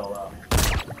cut it all out.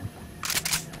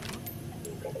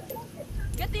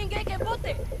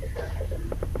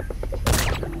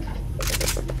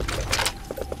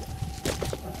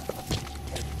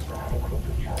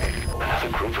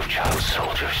 Another group of child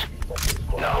soldiers.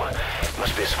 No,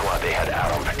 must be a squad they had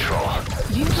out on patrol.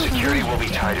 You have Security will arrived be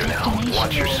at tighter now. destination.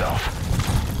 Watch yourself.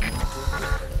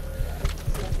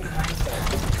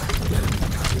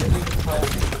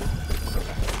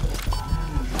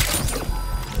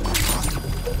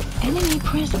 Enemy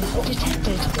presence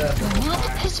detected. The map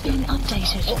has been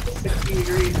updated.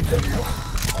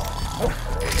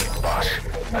 Boss,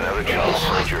 another child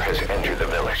soldier has entered the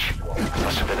village.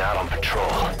 Must have been out on patrol.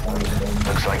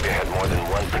 Looks like they had more than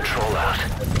one patrol out.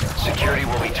 Security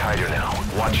will be tighter now.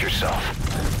 Watch yourself.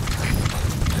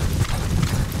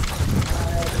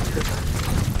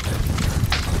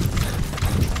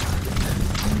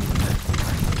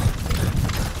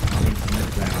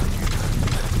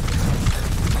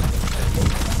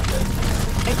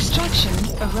 Extraction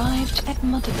arrived at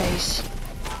Mother Base.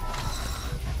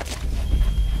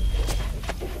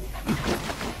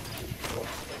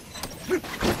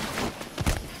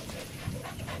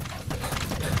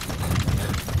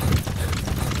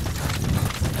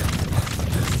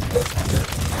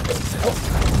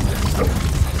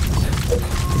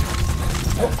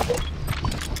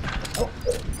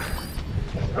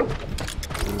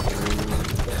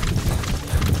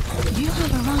 You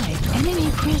have arrived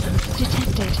Enemy presence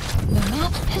detected. The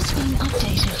map has been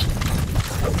updated.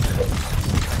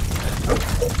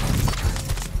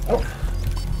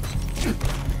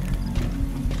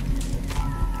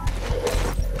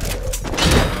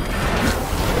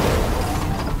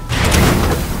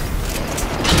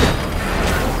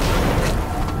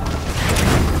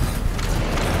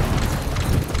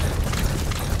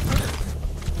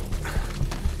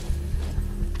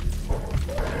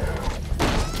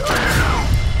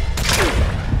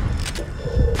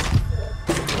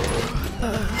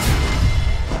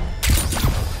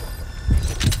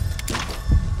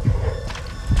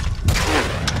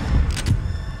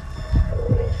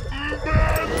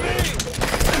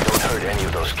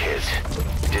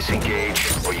 Disengage,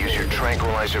 or use your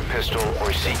tranquilizer pistol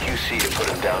or CQC to put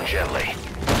him down gently.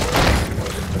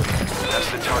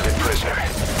 That's the target prisoner.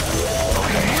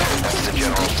 Okay, that's the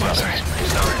general's brother.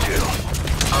 He's number 2.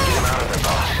 Get him out of there,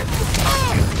 boss.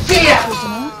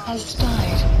 Prisoner has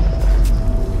died.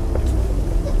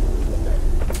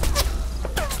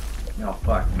 No,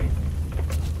 fuck me.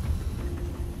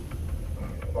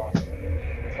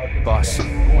 Boss,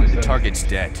 the target's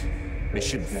dead.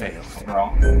 Mission failed.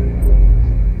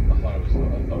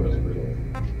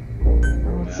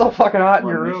 It's so fucking hot in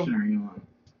your What room. mission are you on?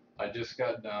 I just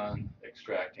got done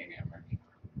extracting Emmerich.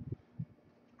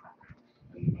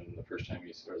 And when the first time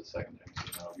you or the second time you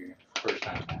see him over here. First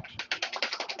time in action.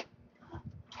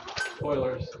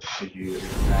 Spoilers. Did you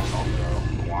extract all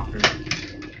the walkers?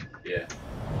 Yeah.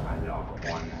 I know, the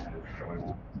one that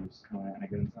was coming at a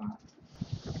good time.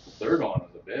 The third one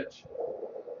was a bitch.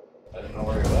 I didn't know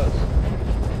where he was.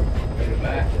 Made it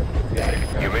back.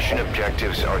 Yeah, Your mission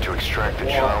objectives are to extract the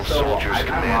child soldier's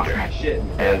commander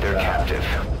and their captive,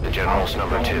 the general's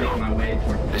number 2.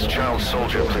 This child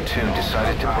soldier platoon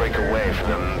decided to break away from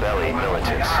the Mbeli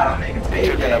militants. They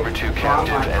took the number 2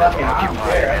 captive and have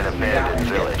occupied an abandoned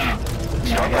village.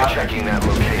 Start by checking that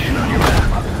location on your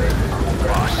map.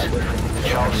 Boss, the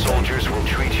child soldiers will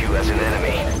treat you as an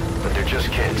enemy, but they're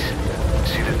just kids.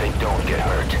 See that they don't get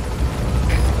hurt.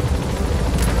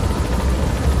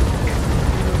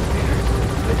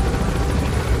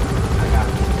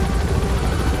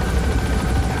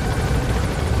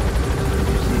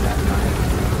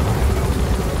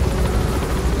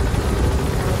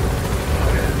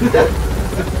 Be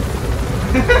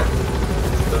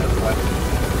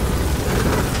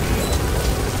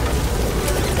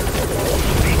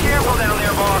careful down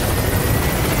there, boss.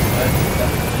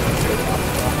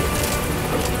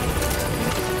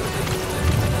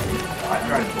 I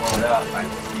tried to blow it up. I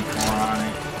keep more on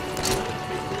it.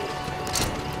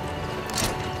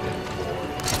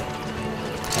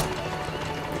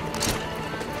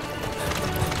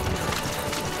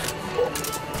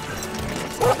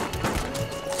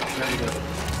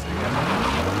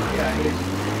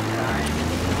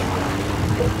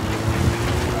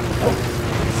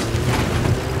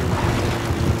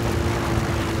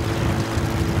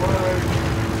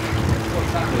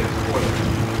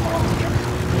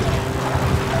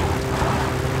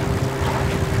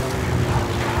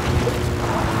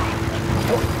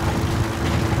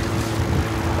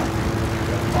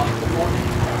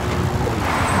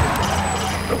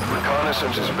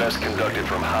 Reconnaissance is best conducted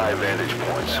from high vantage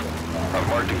points. I've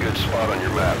marked a good spot on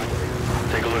your map.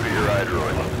 Take a look at your eye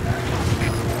droid.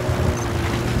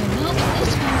 The map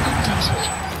has been updated.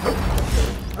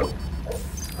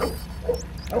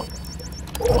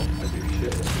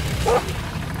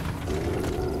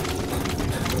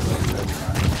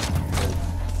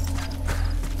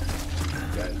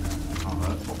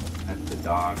 That's the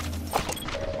dog.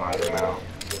 Find him out.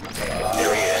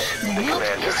 There he is, The the map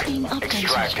has been commander.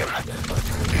 Extract updated. him.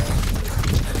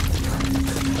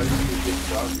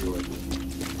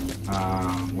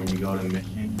 When you go to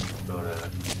mission, go to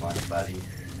my buddy.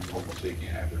 So you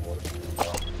can't have it water.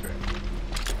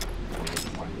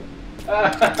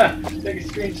 Take a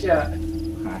screenshot.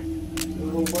 Hi. The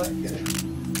little black guy.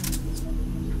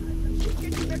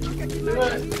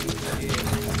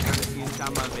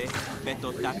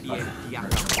 Do it.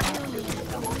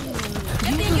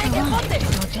 You have arrived at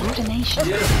your destination.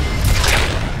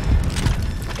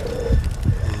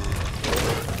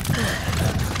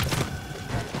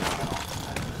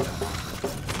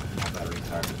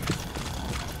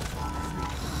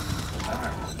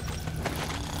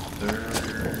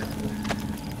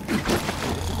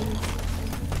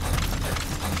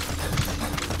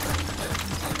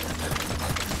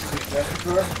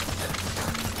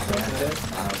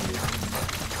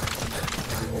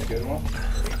 Good one.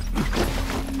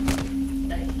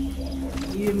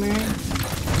 Yeah, man.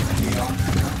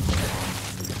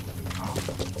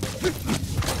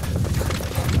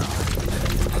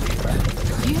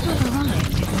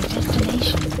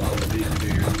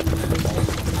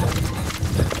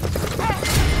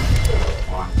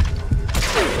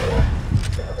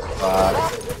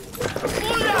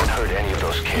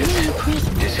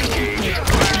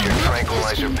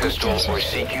 taser pistol or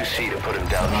CQC to put him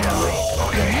down gently.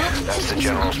 Okay, that's the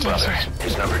General's brother.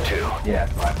 He's number 2. Yeah,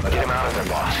 fine. But Get him out of there,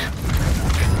 boss.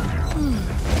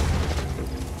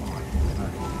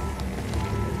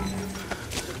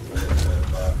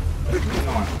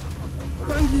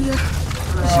 Rangi ya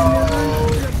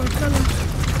rangi ya bakala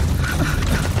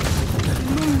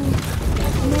Lungu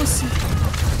Mosi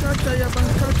Kata ya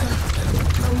Bankaka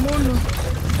na Mono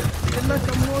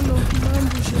Elaka Mono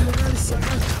Mambu General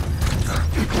Sagata.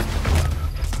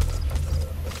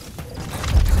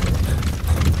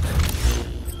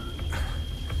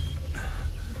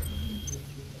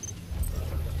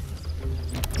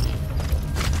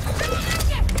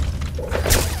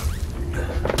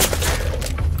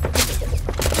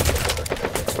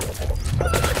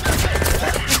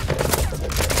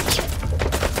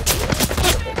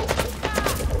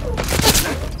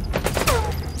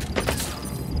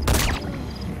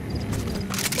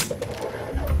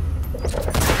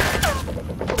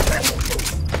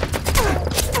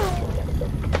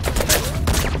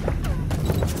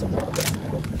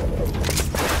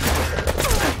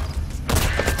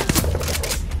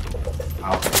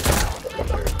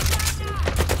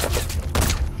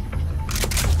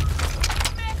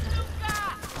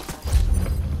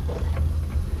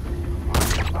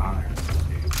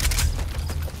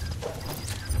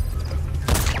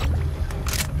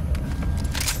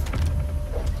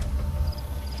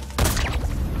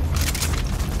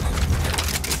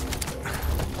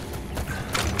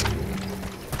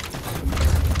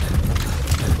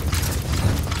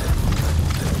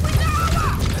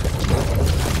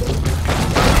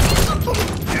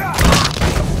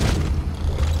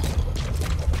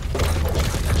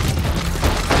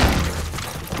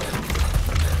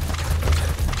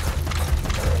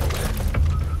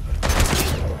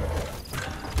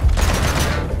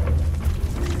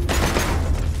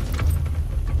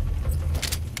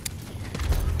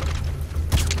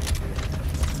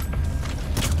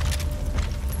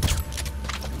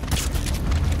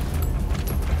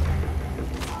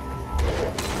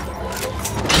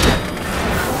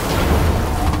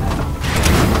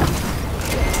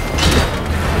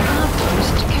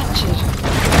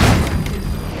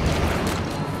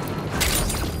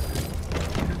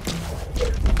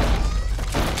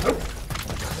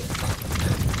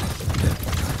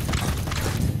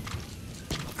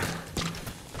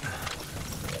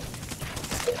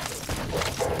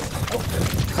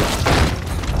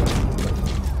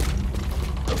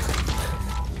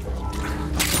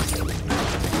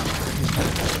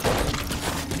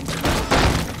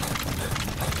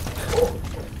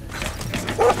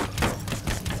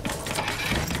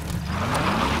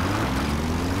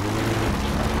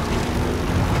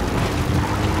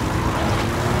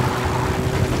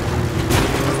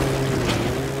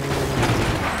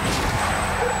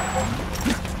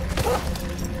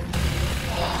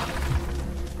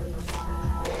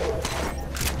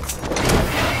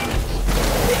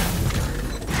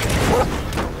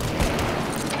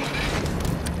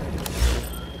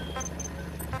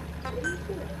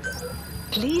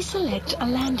 Please select a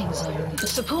landing zone. The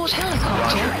support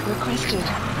helicopter requested.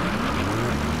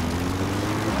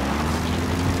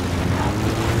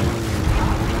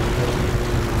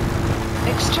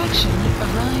 Extraction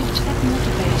arrived at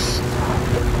Mother Base.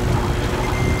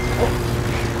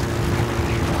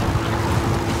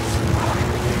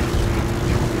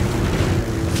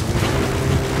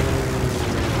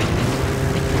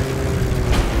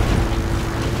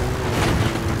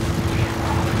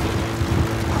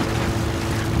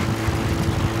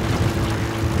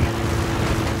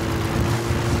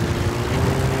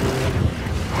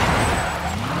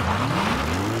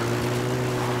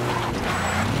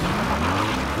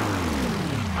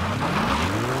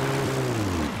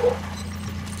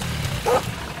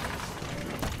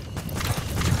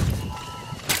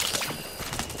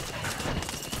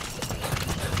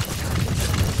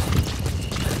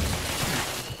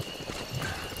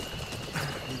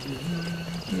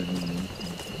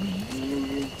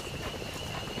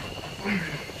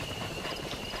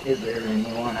 Is there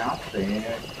anyone out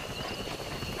there?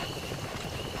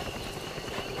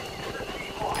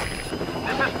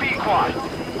 This is B-Quad.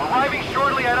 Arriving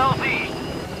shortly at LZ.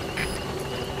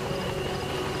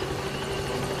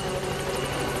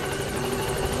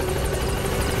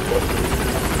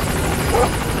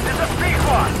 This is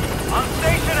B-Quad. On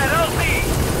station at LZ.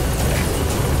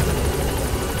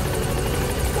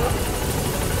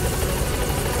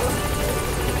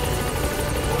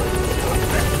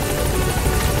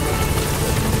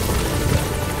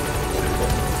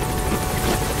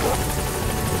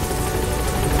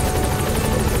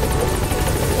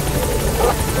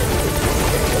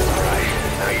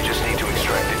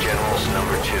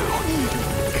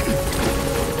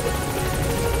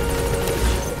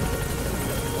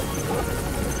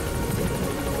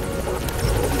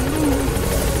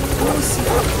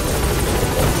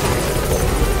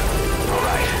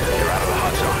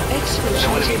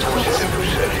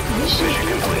 Mission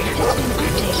complete.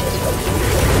 has been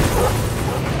updated.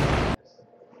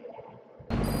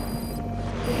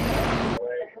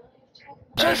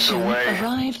 That's the Jackson way.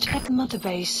 arrived at Mother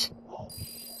Base.